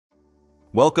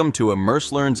Welcome to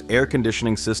ImmerseLearn's Air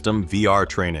Conditioning System VR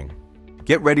training.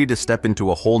 Get ready to step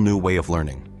into a whole new way of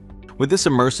learning. With this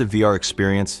immersive VR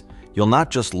experience, you'll not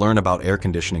just learn about air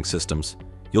conditioning systems,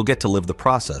 you'll get to live the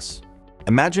process.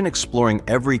 Imagine exploring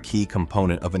every key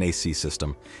component of an AC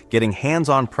system, getting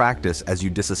hands-on practice as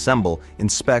you disassemble,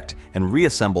 inspect, and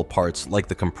reassemble parts like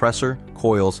the compressor,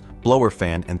 coils, blower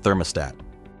fan, and thermostat.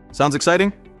 Sounds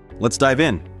exciting? Let's dive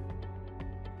in.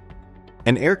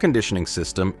 An air conditioning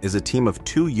system is a team of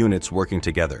two units working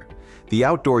together. The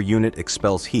outdoor unit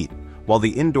expels heat, while the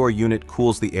indoor unit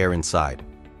cools the air inside.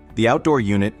 The outdoor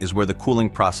unit is where the cooling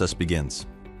process begins.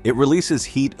 It releases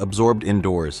heat absorbed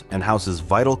indoors and houses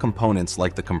vital components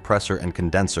like the compressor and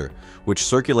condenser, which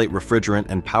circulate refrigerant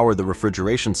and power the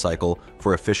refrigeration cycle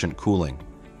for efficient cooling.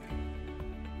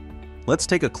 Let's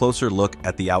take a closer look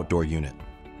at the outdoor unit.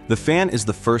 The fan is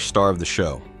the first star of the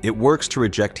show. It works to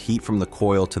reject heat from the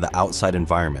coil to the outside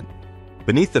environment.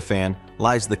 Beneath the fan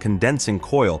lies the condensing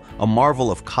coil, a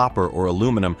marvel of copper or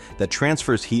aluminum that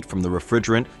transfers heat from the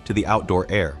refrigerant to the outdoor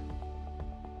air.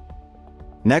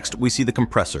 Next, we see the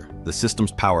compressor, the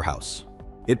system's powerhouse.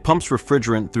 It pumps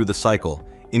refrigerant through the cycle,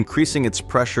 increasing its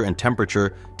pressure and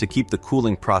temperature to keep the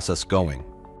cooling process going.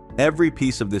 Every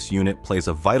piece of this unit plays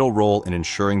a vital role in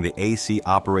ensuring the AC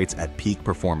operates at peak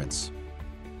performance.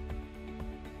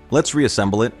 Let's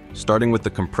reassemble it, starting with the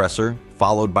compressor,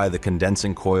 followed by the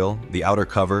condensing coil, the outer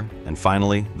cover, and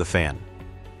finally, the fan.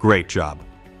 Great job!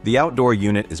 The outdoor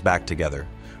unit is back together,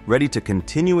 ready to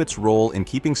continue its role in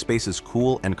keeping spaces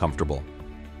cool and comfortable.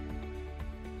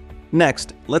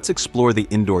 Next, let's explore the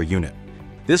indoor unit.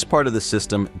 This part of the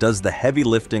system does the heavy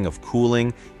lifting of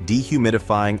cooling,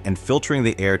 dehumidifying, and filtering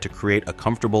the air to create a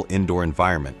comfortable indoor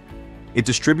environment. It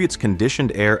distributes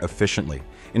conditioned air efficiently,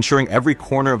 ensuring every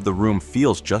corner of the room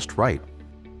feels just right.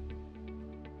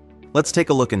 Let's take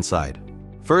a look inside.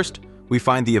 First, we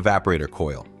find the evaporator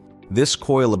coil. This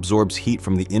coil absorbs heat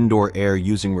from the indoor air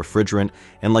using refrigerant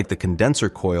and, like the condenser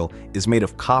coil, is made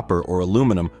of copper or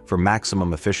aluminum for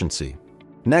maximum efficiency.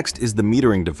 Next is the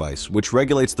metering device, which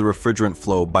regulates the refrigerant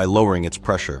flow by lowering its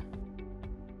pressure.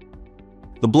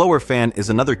 The blower fan is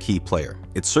another key player.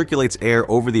 It circulates air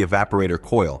over the evaporator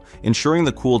coil, ensuring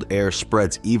the cooled air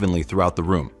spreads evenly throughout the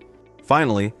room.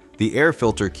 Finally, the air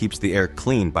filter keeps the air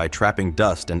clean by trapping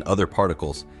dust and other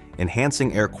particles,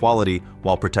 enhancing air quality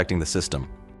while protecting the system.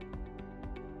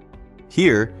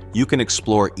 Here, you can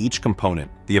explore each component,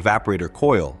 the evaporator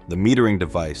coil, the metering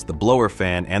device, the blower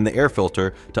fan, and the air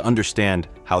filter to understand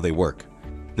how they work.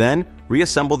 Then,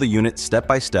 reassemble the unit step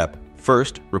by step.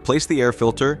 First, replace the air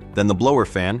filter, then the blower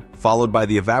fan, followed by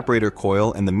the evaporator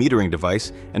coil and the metering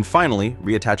device, and finally,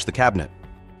 reattach the cabinet.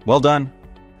 Well done!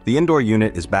 The indoor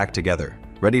unit is back together,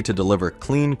 ready to deliver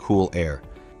clean, cool air.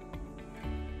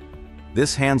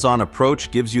 This hands-on approach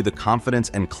gives you the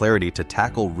confidence and clarity to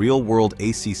tackle real-world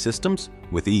AC systems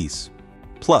with ease.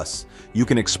 Plus, you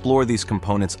can explore these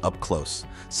components up close,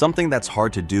 something that's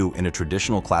hard to do in a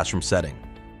traditional classroom setting.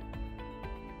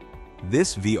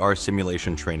 This VR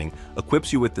simulation training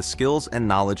equips you with the skills and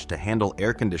knowledge to handle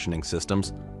air conditioning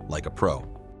systems like a pro.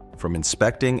 From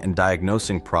inspecting and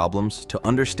diagnosing problems to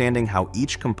understanding how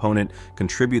each component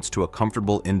contributes to a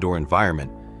comfortable indoor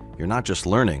environment, you're not just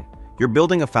learning, you're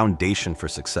building a foundation for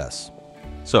success.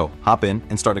 So, hop in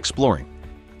and start exploring.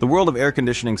 The world of air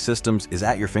conditioning systems is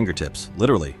at your fingertips,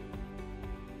 literally.